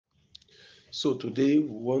So today we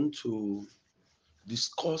want to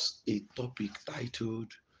discuss a topic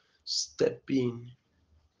titled Stepping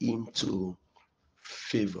into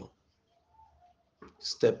Favor.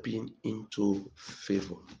 Stepping into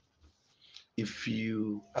Favor. If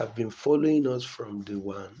you have been following us from day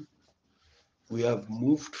one, we have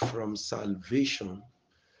moved from salvation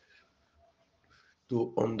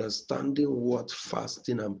to understanding what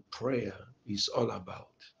fasting and prayer is all about.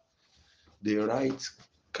 The right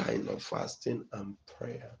kind of fasting and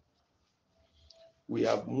prayer. We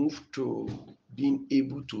have moved to being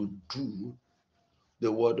able to do the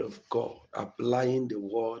word of God, applying the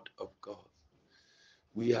word of God.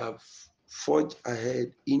 We have forged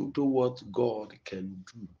ahead into what God can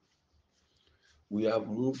do. We have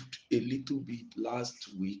moved a little bit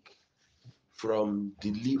last week from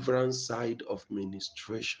deliverance side of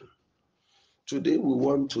ministration. Today we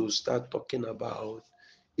want to start talking about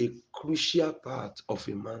a crucial part of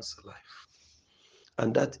a man's life,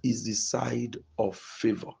 and that is the side of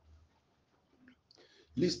favor.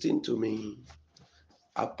 Listen to me.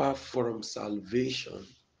 Apart from salvation,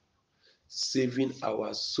 saving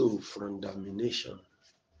our soul from damnation,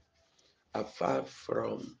 apart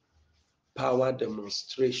from power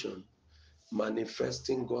demonstration,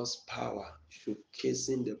 manifesting God's power,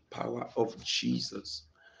 showcasing the power of Jesus,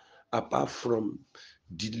 apart from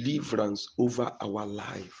deliverance over our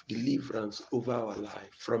life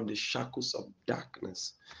from the shackles of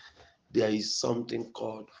darkness, there is something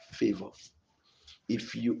called favor.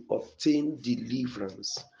 If you obtain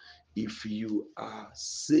deliverance, if you are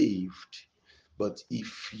saved, but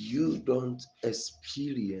if you don't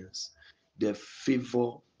experience the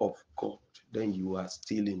favor of God, then you are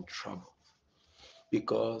still in trouble.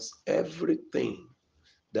 Because everything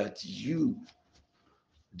that you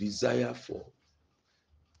desire for,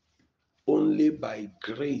 only by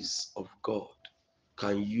grace of God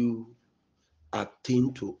can you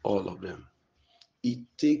attain to all of them. It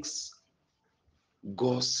takes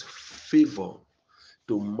God's favor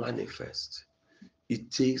to manifest.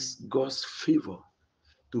 It takes God's favor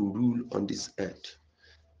to rule on this earth.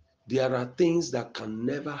 There are things that can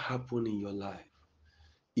never happen in your life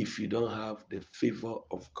if you don't have the favor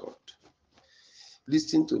of God.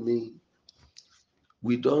 Listen to me.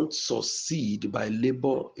 We don't succeed by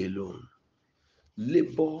labor alone.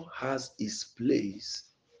 Labor has its place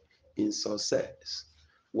in success,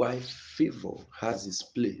 while favor has its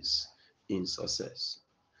place in success.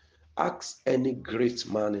 Ask any great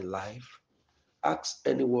man in life, ask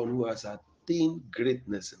anyone who has attained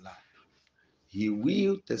greatness in life. He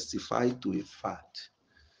will testify to a fact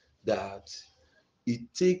that it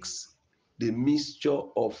takes the mixture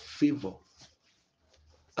of favor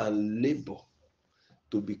and labor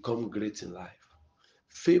to become great in life.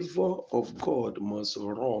 Favor of God must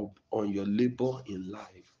rub on your labor in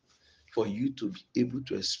life for you to be able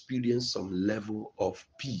to experience some level of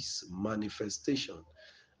peace, manifestation,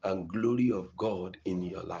 and glory of God in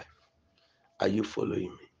your life. Are you following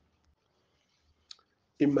me?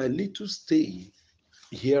 In my little stay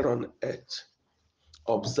here on earth,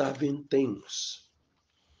 observing things,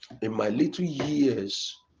 in my little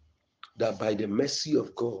years that by the mercy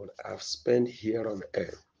of God I've spent here on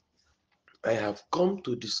earth, I have come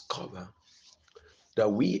to discover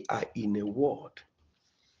that we are in a world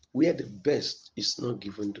where the best is not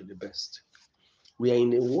given to the best. We are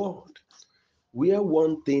in a world where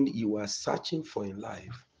one thing you are searching for in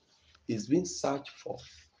life is being searched for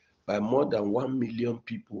by more than 1 million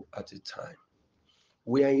people at a time.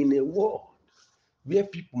 We are in a world where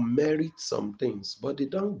people merit some things, but they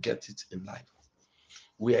don't get it in life.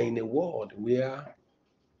 We are in a world where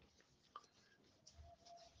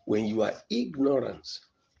when you are ignorant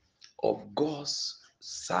of God's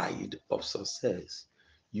side of success,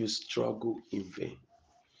 you struggle in vain.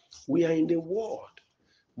 We are in a world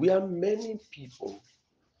where many people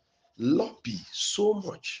lobby so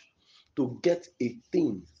much to get a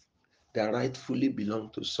thing that rightfully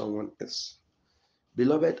belongs to someone else.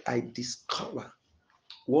 Beloved, I discover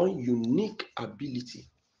one unique ability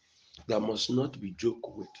that must not be joked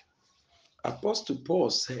with. Apostle Paul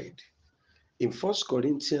said in 1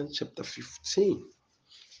 Corinthians chapter 15,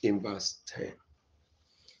 in verse 10,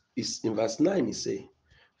 in verse 9, he says,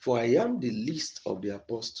 "For I am the least of the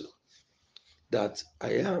apostle, that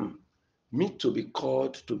I am meet to be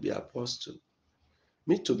called to be apostle,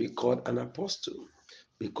 meet to be called an apostle,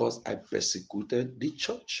 because I persecuted the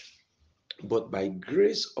church. But by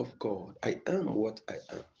grace of God, I am what I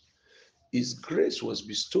am. His grace was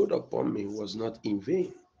bestowed upon me was not in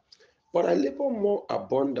vain. But I labor more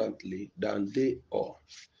abundantly than they all.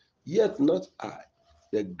 Yet not I,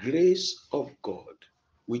 the grace of God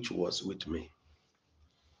which was with me."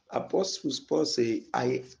 Apostle Paul say,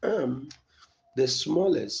 I am the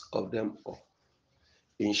smallest of them all.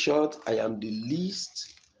 In short, I am the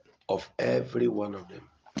least of every one of them.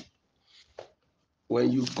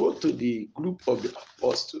 When you go to the group of the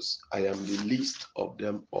apostles, I am the least of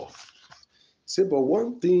them all. Say, but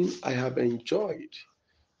one thing I have enjoyed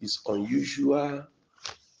is unusual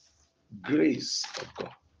grace of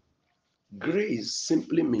God. Grace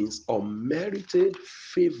simply means unmerited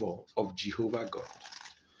favor of Jehovah God.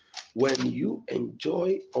 When you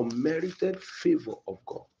enjoy unmerited favor of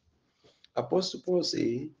God, Apostle Paul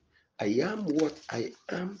says, I am what I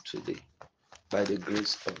am today by the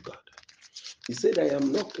grace of God. He said, I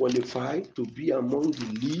am not qualified to be among the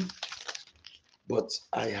lead, but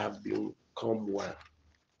I have become one.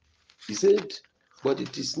 He said, but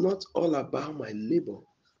it is not all about my labor.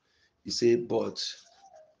 He said, but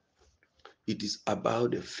it is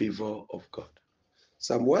about the favor of God.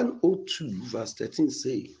 Psalm 102 verse 13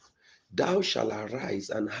 says, thou shalt arise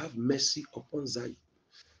and have mercy upon Zion,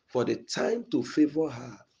 for the time to favor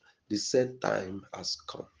her, the set time has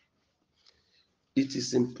come. It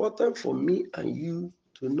is important for me and you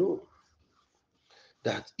to know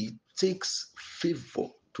that it takes favor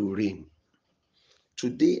to reign.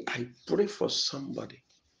 Today, I pray for somebody.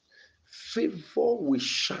 Favor will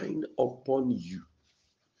shine upon you.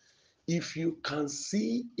 If you can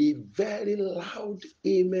see a very loud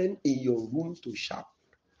amen in your room to shout,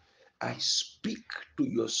 I speak to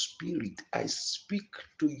your spirit. I speak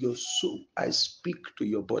to your soul. I speak to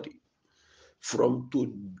your body. From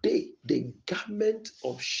today, the garment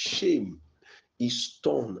of shame is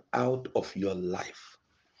torn out of your life.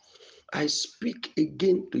 I speak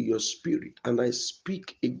again to your spirit and I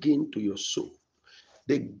speak again to your soul.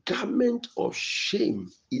 The garment of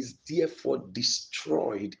shame is therefore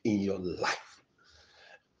destroyed in your life.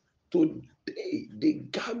 Today, the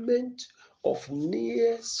garment of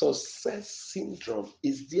near success syndrome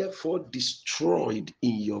is therefore destroyed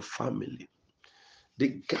in your family.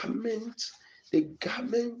 The garment, the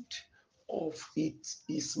garment of it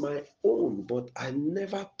is my own, but I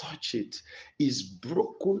never touch it, is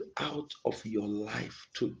broken out of your life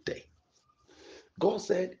today. God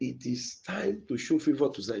said it is time to show favor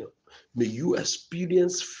to Zion. May you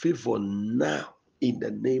experience favor now in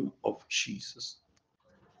the name of Jesus.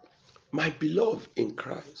 My beloved in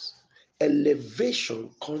Christ, elevation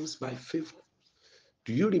comes by favor.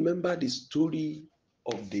 Do you remember the story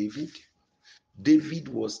of David? David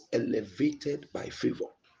was elevated by favor.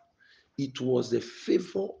 It was the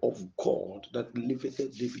favor of God that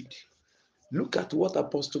elevated David. Look at what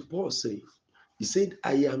Apostle Paul said. He said,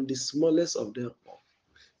 I am the smallest of them all.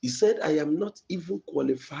 He said, I am not even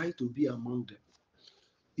qualified to be among them.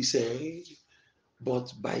 He said,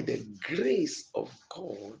 but by the grace of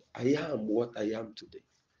God, I am what I am today.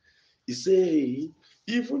 He said,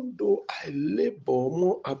 even though I labor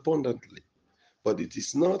more abundantly, but it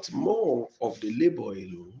is not more of the labor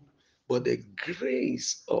alone, but the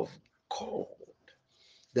grace of God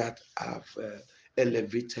that have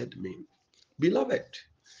elevated me. Beloved,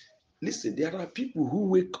 listen, there are people who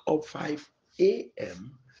wake up 5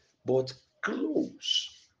 a.m. but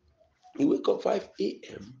close. You wake up 5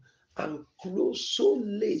 a.m. and close so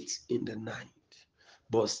late in the night,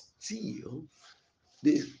 but still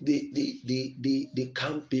they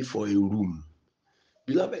can't pay for a room.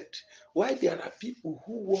 Beloved, why there are people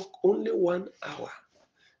who work only 1 hour,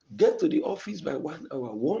 get to the office by 1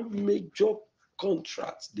 hour, one major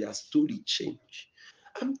contract, their story change.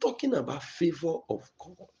 I'm talking about favor of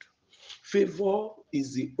God. Favor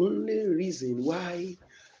is the only reason why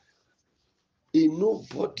a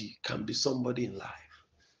nobody can be somebody in life.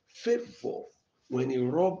 Favor, when it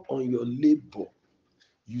rub on your labor,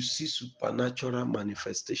 you see supernatural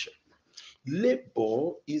manifestation.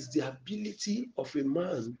 Labor is the ability of a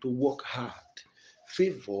man to work hard.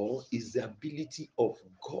 Favor is the ability of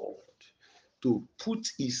God to put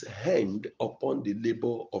his hand upon the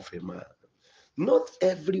labor of a man. Not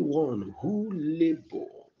everyone who labor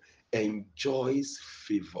enjoys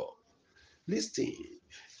favor. Listen,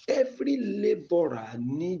 every laborer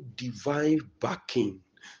needs divine backing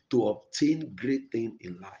to obtain great things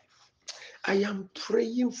in life. I am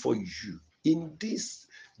praying for you in these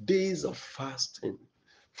days of fasting.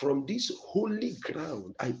 From this holy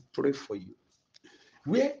ground, I pray for you.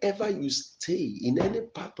 Wherever you stay, in any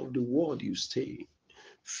part of the world you stay,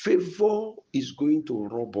 favor is going to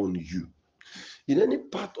rub on you. In any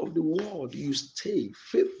part of the world you stay,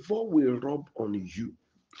 favor will rub on you.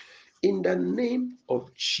 In the name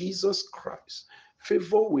of Jesus Christ,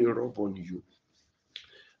 favor will rub on you.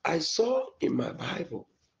 I saw in my Bible,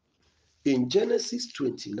 in Genesis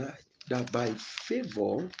 29, that by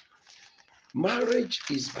favor, Marriage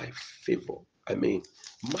is by favor. I mean,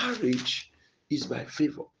 marriage is by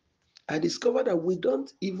favor. I discovered that we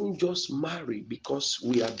don't even just marry because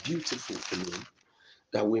we are beautiful alone,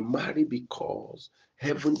 that we marry because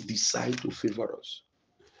heaven decide to favor us.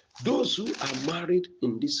 Those who are married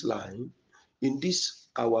in this line, in this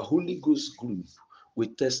our Holy Ghost group, we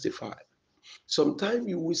testify. Sometimes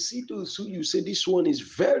you will see those who you say this one is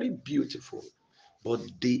very beautiful, but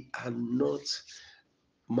they are not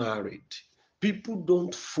married. People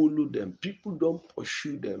don't follow them, people don't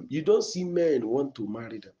pursue them. You don't see men want to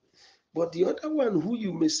marry them. But the other one who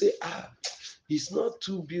you may say, it's not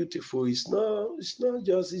too beautiful, it's not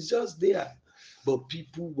just, it's just there. But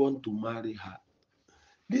people want to marry her.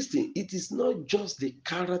 Listen, it is not just the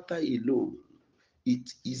character alone,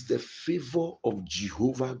 it is the favor of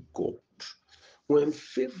Jehovah God. When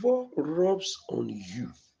favor rubs on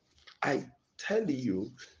you, I tell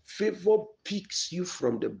you, favor picks you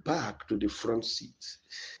from the back to the front seat.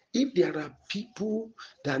 If there are people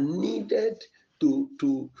that needed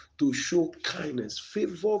to show kindness,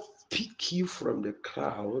 favor pick you from the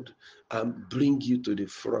crowd and bring you to the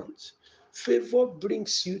front. Favor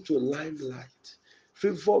brings you to limelight.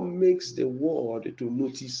 Favor makes the world to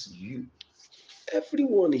notice you.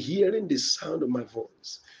 Everyone hearing the sound of my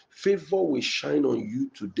voice, favor will shine on you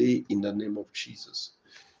today in the name of Jesus.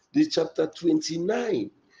 The chapter 29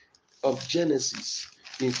 of Genesis,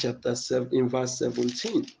 in chapter 7, in verse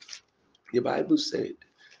 17, the Bible said,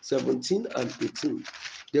 17 and 18,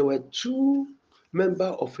 there were two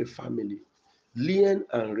members of a family, Leah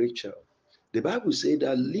and Rachel. The Bible said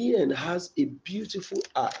that Leah has a beautiful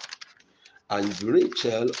eye, and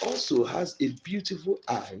Rachel also has a beautiful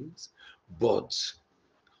eyes, but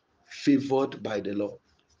favored by the Lord.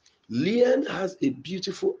 Leah has a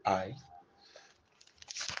beautiful eye,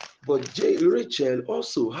 but Rachel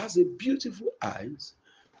also has a beautiful eyes,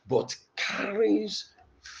 but carries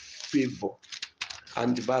favor.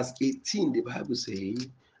 And verse 18, the Bible says,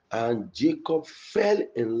 and Jacob fell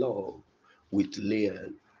in love with Leah,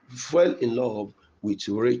 fell in love with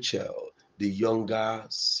Rachel, the younger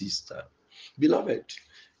sister. Beloved,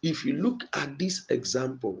 if you look at this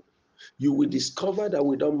example, you will discover that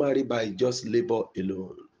we don't marry by just labor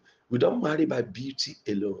alone. We don't marry by beauty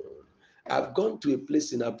alone. I've gone to a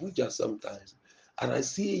place in Abuja sometimes, and I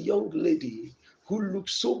see a young lady who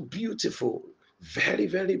looks so beautiful, very,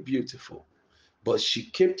 very beautiful. But she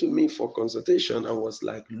came to me for consultation and was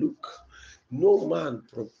like, look, no man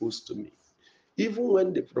proposed to me. Even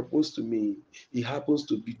when they propose to me, it happens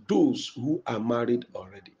to be those who are married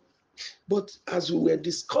already. But as we were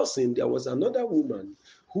discussing, there was another woman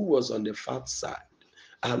who was on the fat side.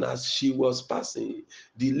 And as she was passing,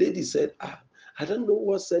 the lady said, I don't know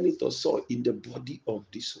what senator saw in the body of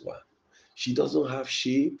this one. She doesn't have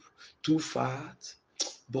shape, too fat,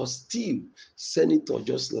 but still, senator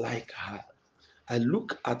just like her. I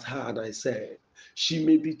look at her and I said, she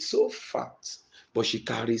may be so fat, but she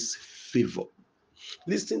carries favor.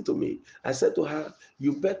 Listen to me. I said to her,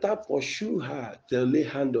 you better pursue her than lay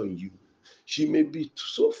hand on you. She may be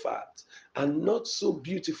so fat and not so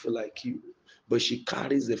beautiful like you, but she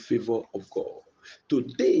carries the favor of God.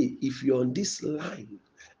 Today, if you're on this line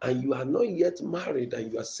and you are not yet married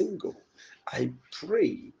and you are single, I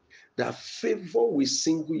pray that favor will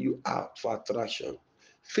single you out for attraction.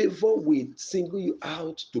 Favor will single you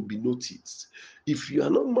out to be noticed. If you are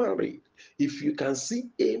not married, if you can see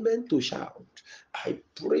amen to shout, I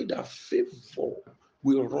pray that favor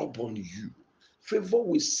will rub on you. Favor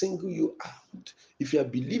will single you out. If you are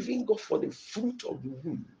believing God for the fruit of the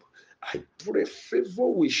womb, I pray favor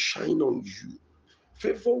will shine on you.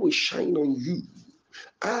 Favor will shine on you.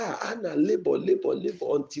 Anna labor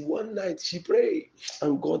until one night she prayed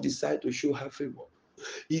and God decided to show her favor.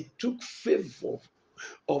 It took favor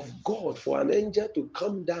of God for an angel to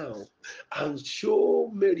come down and show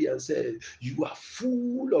Mary and say, you are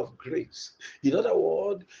full of grace. In other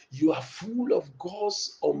words, you are full of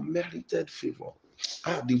God's unmerited favor.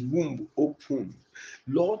 The womb open.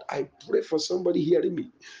 Lord, I pray for somebody hearing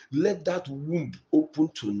me. Let that womb open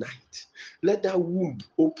tonight. Let that womb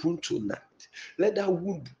open tonight. Let that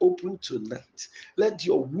womb open tonight. Let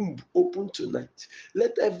your womb open tonight.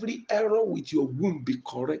 Let every error with your womb be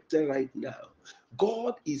corrected right now.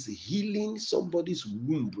 God is healing somebody's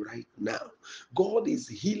womb right now. God is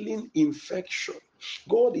healing infection.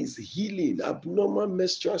 God is healing abnormal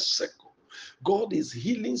menstrual cycle. God is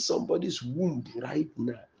healing somebody's womb right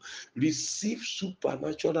now. Receive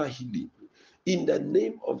supernatural healing. In the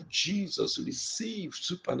name of Jesus, receive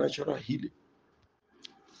supernatural healing.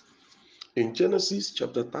 In Genesis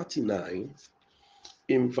chapter 39,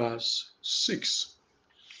 in verse 6,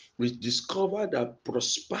 we discover that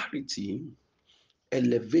prosperity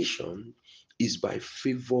elevation is by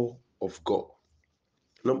favor of God.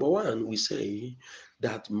 Number one, we say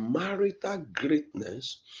that marital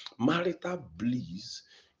greatness, marital bliss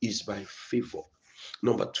is by favor.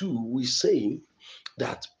 Number two, we say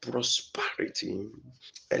that prosperity,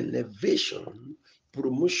 elevation,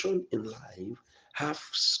 promotion in life have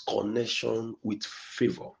connection with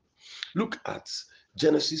favor. Look at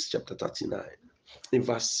Genesis chapter 39. In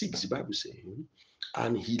verse 6, the Bible says,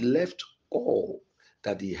 and he left all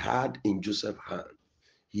that he had in Joseph's hand.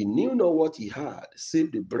 He knew not what he had,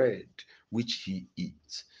 save the bread which he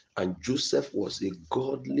eat. And Joseph was a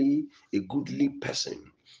goodly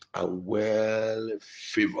person, and well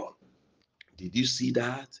favored. Did you see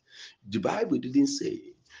that? The Bible didn't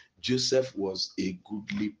say Joseph was a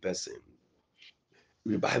goodly person.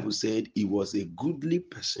 The Bible said he was a goodly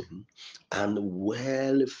person and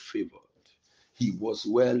well favored. He was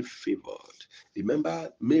well favored. Remember,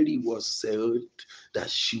 Mary was said that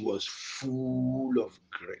she was full of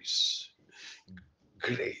grace.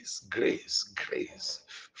 Grace, grace, grace,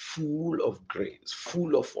 full of grace,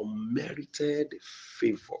 full of unmerited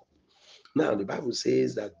favor. Now, the Bible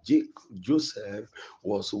says that Joseph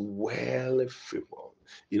was well favored.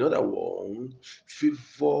 In other words,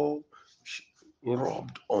 favor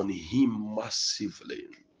rubbed on him massively.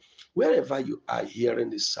 Wherever you are hearing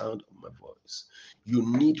the sound of my voice, you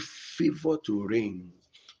need favor to reign.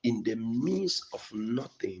 In the midst of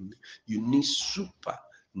nothing, you need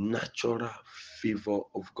supernatural favor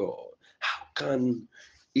of God. How can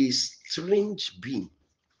a strange being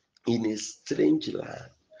in a strange land,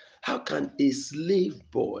 how can a slave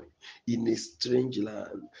boy in a strange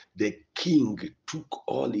land, the king took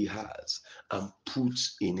all he has and put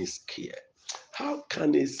in his care? How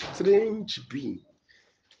can a strange being,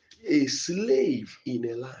 a slave in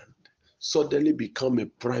a land, suddenly become a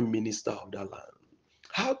prime minister of that land?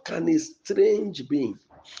 How can a strange being,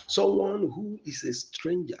 someone who is a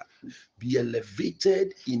stranger, be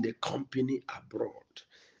elevated in a company abroad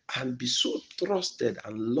and be so trusted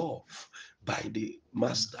and loved by the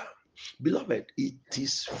master? Beloved, it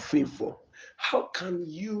is favor. How can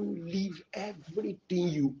you leave everything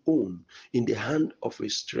you own in the hand of a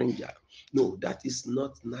stranger? No, that is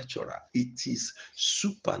not natural. It is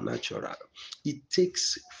supernatural. It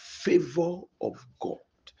takes favor of God.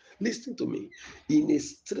 Listen to me. In a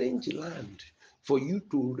strange land, for you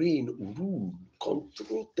to reign, rule,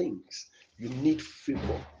 control things, you need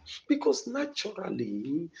favor. Because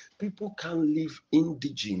naturally, people can live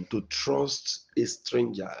indigent to trust a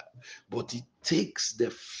stranger, but it takes the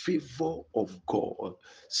favor of God.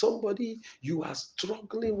 Somebody, you are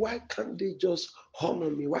struggling. Why can't they just honor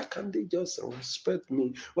me? Why can't they just respect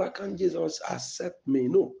me? Why can't Jesus accept me?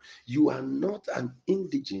 No, you are not an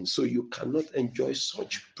indigent, so you cannot enjoy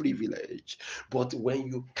such privilege. But when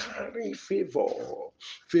you carry favor,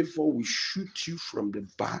 favor will shoot you from the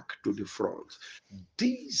back to the front.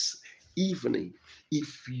 This evening,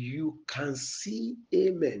 if you can see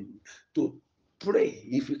amen to pray,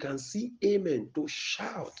 if you can see amen to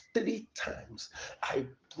shout 3 times, I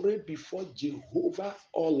pray before Jehovah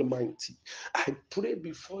Almighty. I pray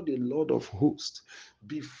before the Lord of hosts.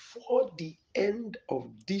 Before the end of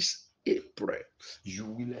this April, you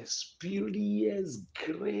will experience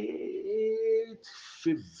great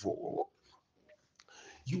favor.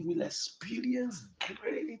 You will experience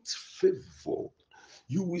great favor.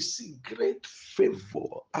 You will see great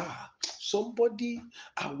favor. Somebody,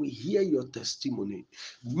 I will hear your testimony.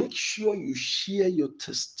 Make sure you share your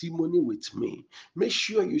testimony with me. Make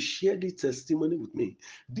sure you share the testimony with me.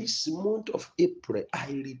 This month of April, I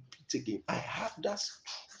repeat again, I have that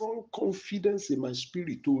strong confidence in my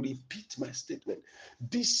spirit to repeat my statement.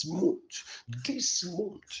 This month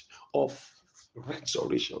of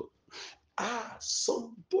restoration,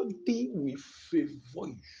 somebody will favor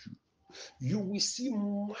you. You will see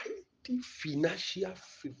mighty financial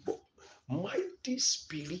favor, mighty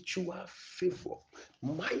spiritual favor,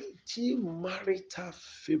 mighty marital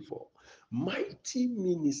favor, mighty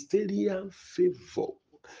ministerial favor.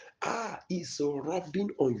 Is rubbing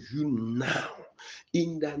on you now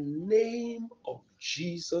in the name of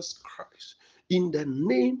Jesus Christ. In the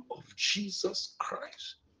name of Jesus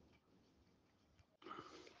Christ.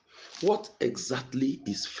 What exactly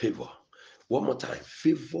is favor? One more time.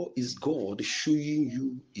 Favor is God showing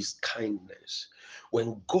you his kindness.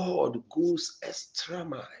 When God goes extra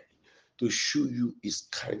mile to show you his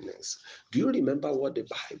kindness. Do you remember what the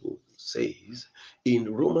Bible says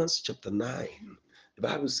in Romans chapter 9? The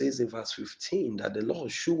Bible says in verse 15 that the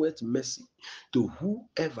Lord showeth mercy to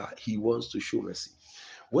whoever he wants to show mercy.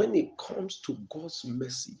 When it comes to God's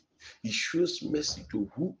mercy, He shows mercy to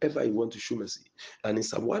whoever he wants to show mercy. And in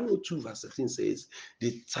Psalm 102, verse 13 says,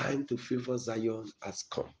 the time to favor Zion has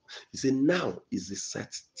come. He said, now is the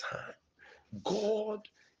set time. God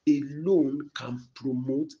alone can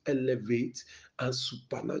promote, elevate, and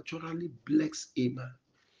supernaturally bless a man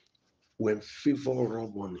when favor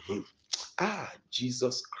rub on him. Ah,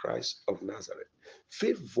 Jesus Christ of Nazareth.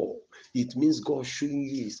 Favor, it means God showing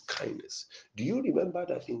you his kindness. Do you remember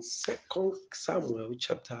that in 2 Samuel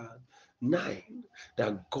chapter 9,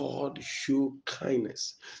 that God showed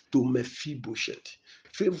kindness to Mephibosheth?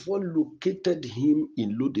 Favor located him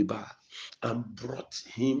in Lodebar and brought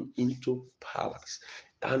him into palace,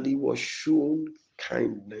 and he was shown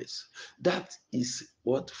kindness. That is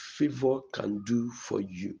what favor can do for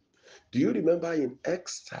you. Do you remember in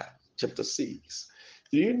Esther chapter 6?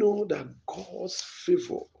 Do you know that God's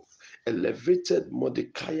favor elevated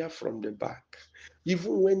Mordecai from the back?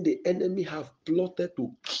 Even when the enemy have plotted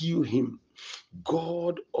to kill him,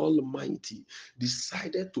 God Almighty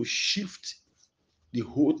decided to shift the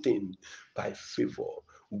whole thing by favor.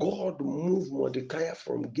 God moved Mordecai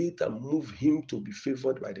from gate and moved him to be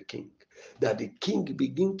favored by the king. That the king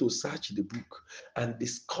begin to search the book and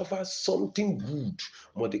discover something good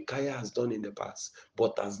Mordecai has done in the past,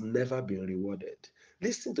 but has never been rewarded.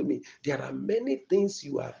 Listen to me. There are many things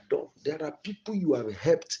you have done. There are people you have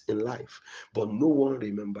helped in life, but no one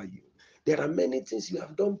remember you. There are many things you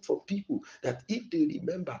have done for people that if they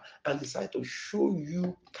remember and decide to show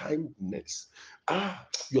you kindness,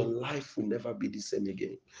 your life will never be the same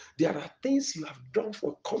again. There are things you have done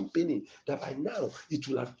for company that by now it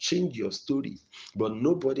will have changed your story, but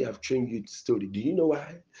nobody have changed your story. Do you know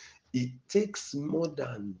why? It takes more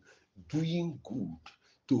than doing good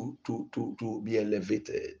to be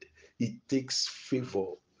elevated. It takes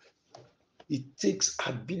favor. It takes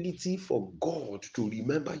ability for God to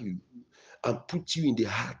remember you and put you in the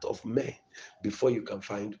heart of men before you can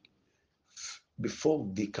find before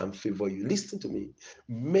they can favor you. Listen to me.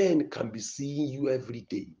 Men can be seeing you every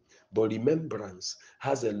day, but remembrance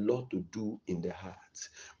has a lot to do in the heart,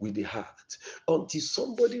 with the heart. Until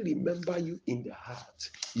somebody remember you in the heart,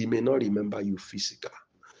 he may not remember you physically.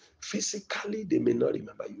 Physically, they may not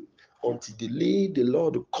remember you. Until the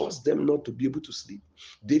Lord caused them not to be able to sleep.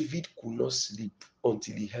 David could not sleep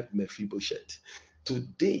until he helped Mephibosheth.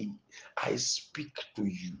 Today, I speak to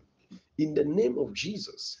you in the name of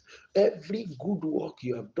Jesus. Every good work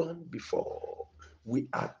you have done before, we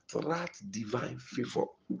attract divine favor.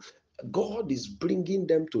 God is bringing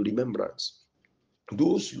them to remembrance.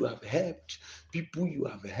 Those you have helped, people you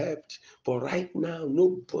have helped, but right now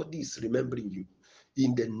nobody is remembering you.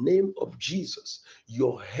 In the name of Jesus,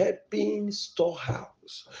 your helping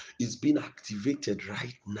storehouse is being activated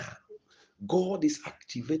right now. God is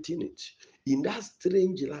activating it. In that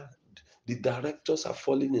strange land, the directors are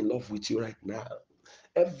falling in love with you right now.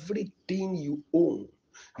 Everything you own,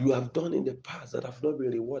 you have done in the past that have not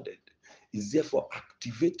been rewarded, is therefore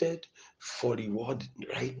activated for reward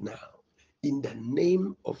right now. In the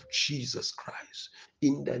name of Jesus Christ.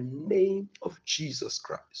 In the name of Jesus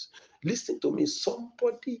Christ. Listen to me,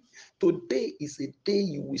 somebody. Today is a day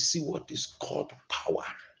you will see what is called power.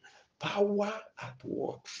 Power at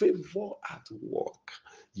work, favor at work.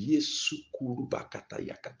 Yesu kurubakata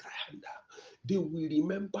yakatahanda. They will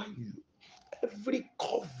remember you. Every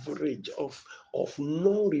coverage of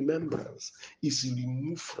non-remembrance is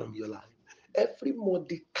removed from your life. Every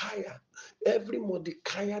Mordecai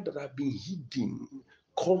that have been hidden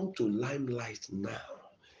come to limelight now.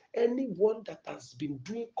 Anyone that has been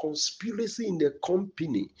doing conspiracy in the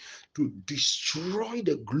company to destroy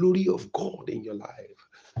the glory of God in your life,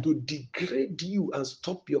 to degrade you and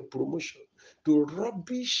stop your promotion, to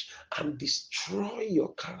rubbish and destroy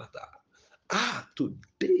your character.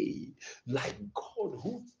 Today, like God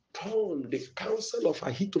who turned the counsel of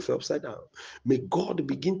Ahithophel upside down, may God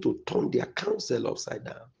begin to turn their counsel upside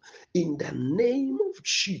down. In the name of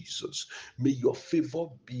Jesus, may your favor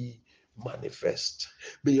be manifest.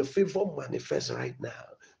 May your favor manifest right now.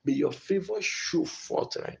 May your favor show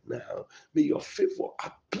forth right now. May your favor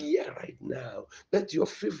appear right now. Let your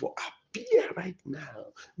favor appear right now.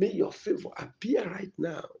 May your favor appear right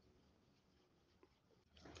now.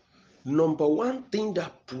 Number one thing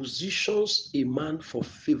that positions a man for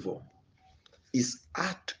favor is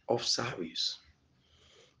act of service.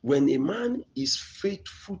 When a man is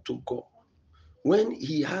faithful to God, when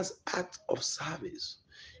he has act of service,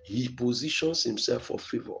 he positions himself for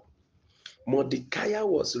favor. Mordecai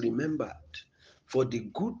was remembered for the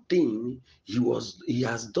good thing he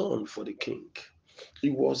has done for the king. He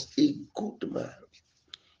was a good man.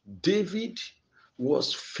 David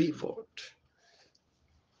was favored.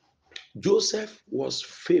 Joseph was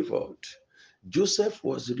favored. Joseph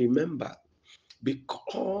was remembered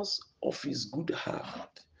because of his good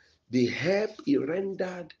heart, the help he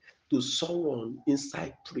rendered to someone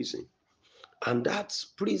inside prison. And that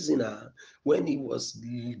prisoner, when he was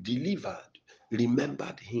delivered,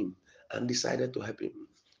 remembered him and decided to help him.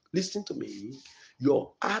 Listen to me.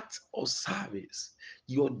 Your act of service,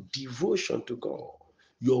 your devotion to God,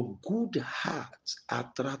 your good heart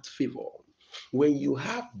attract favor. When you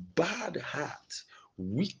have bad heart,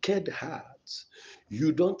 wicked heart,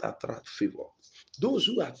 you don't attract favor. Those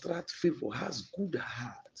who attract favor has good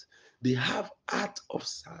heart. They have heart of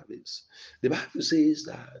service. The Bible says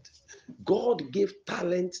that God gave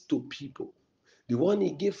talent to people. The one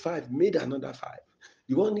he gave five made another five.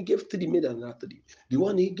 The one he gave three made another three. The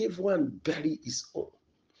one he gave one bury his own.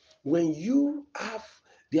 When you have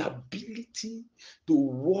the ability to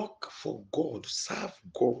work for God, serve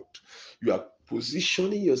God, you are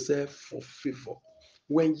positioning yourself for favor.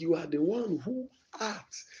 When you are the one who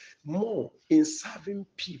acts more in serving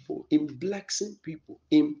people, in blessing people,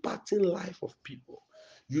 impacting life of people,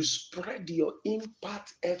 you spread your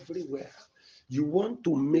impact everywhere. You want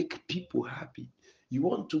to make people happy. You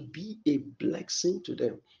want to be a blessing to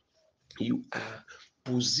them. You are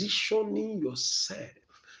positioning yourself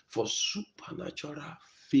for supernatural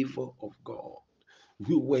favor of God.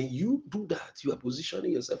 When you do that, you are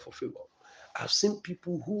positioning yourself for favor. I've seen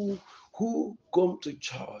people who come to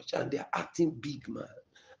church and they're acting big man.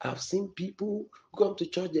 I've seen people who come to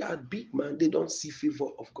church, they are big man, they don't see favor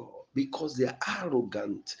of God because they are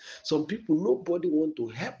arrogant. Some people, nobody want to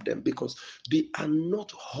help them because they are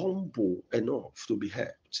not humble enough to be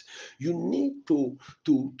helped. You need to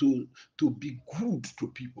be good to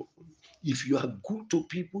people. If you are good to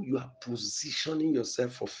people, you are positioning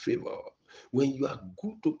yourself for favor. When you are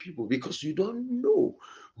good to people, because you don't know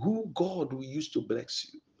who God will use to bless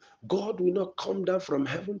you. God will not come down from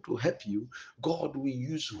heaven to help you. God will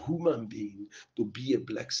use human being to be a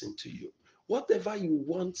blessing to you. Whatever you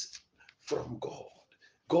want from God,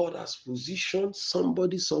 God has positioned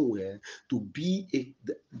somebody somewhere to be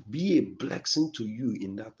a blessing to you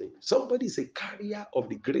in that thing. Somebody is a carrier of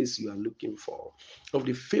the grace you are looking for, of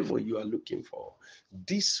the favor you are looking for.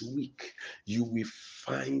 This week, you will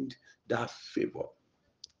find that favor.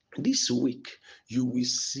 This week, you will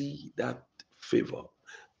see that favor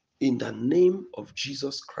in the name of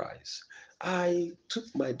Jesus Christ. I took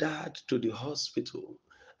my dad to the hospital,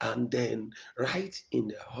 and then right in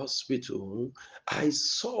the hospital, I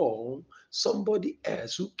saw somebody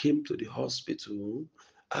else who came to the hospital,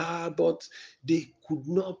 but they could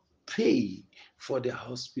not pay for their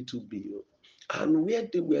hospital bill. And where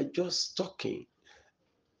they were just talking,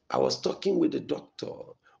 I was talking with the doctor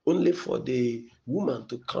only for the woman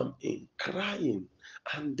to come in crying.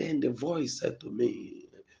 And then the voice said to me,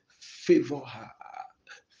 favor her,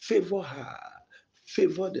 favor her,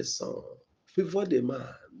 favor the son, favor the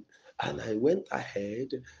man. And I went ahead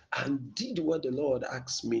and did what the Lord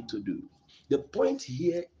asked me to do. The point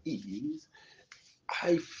here is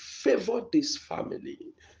I favor this family.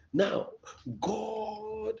 Now,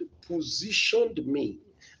 God positioned me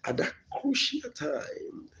at that crucial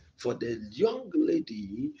time for the young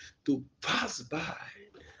lady to pass by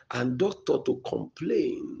and doctor to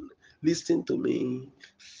complain. Listen to me.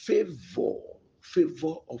 Favor,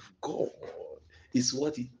 favor of God is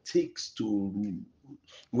what it takes to rule.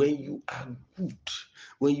 When you are good,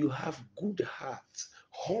 when you have good heart,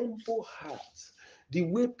 humble heart, the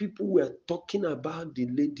way people were talking about the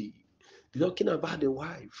lady, talking about the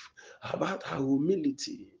wife, about her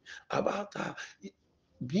humility, about her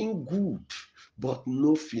being good, but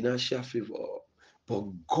no financial favor. But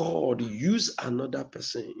God used another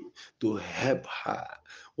person to help her.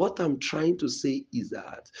 What I'm trying to say is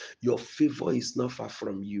that your favor is not far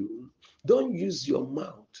from you. Don't use your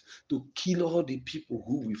mouth to kill all the people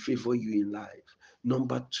who will favor you in life.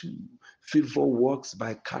 Number two, favor works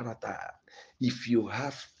by character. If you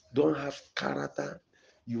don't have character,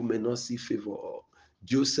 you may not see favor.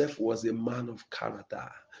 Joseph was a man of character.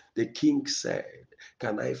 The king said,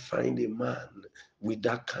 can I find a man with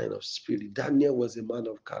that kind of spirit? Daniel was a man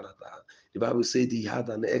of character. The Bible said he had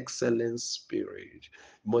an excellent spirit.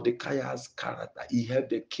 Mordecai has character. He helped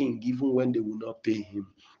the king even when they would not pay him,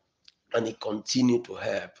 and he continued to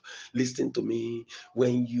help. Listen to me.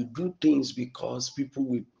 When you do things because people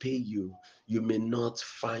will pay you, you may not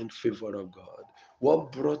find favor of God.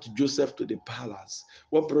 What brought Joseph to the palace,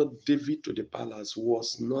 what brought David to the palace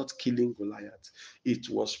was not killing Goliath. It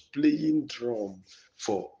was playing drum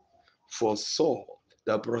for, for Saul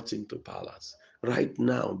that brought him to palace. Right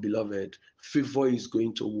now, beloved, favor is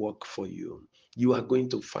going to work for you. You are going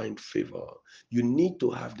to find favor. You need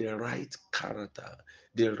to have the right character,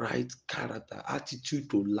 attitude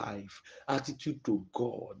to life, attitude to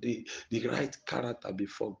God, the right character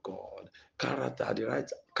before God, the right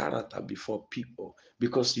character before people,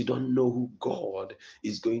 because you don't know who God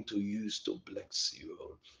is going to use to bless you.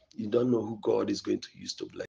 You don't know who God is going to use to bless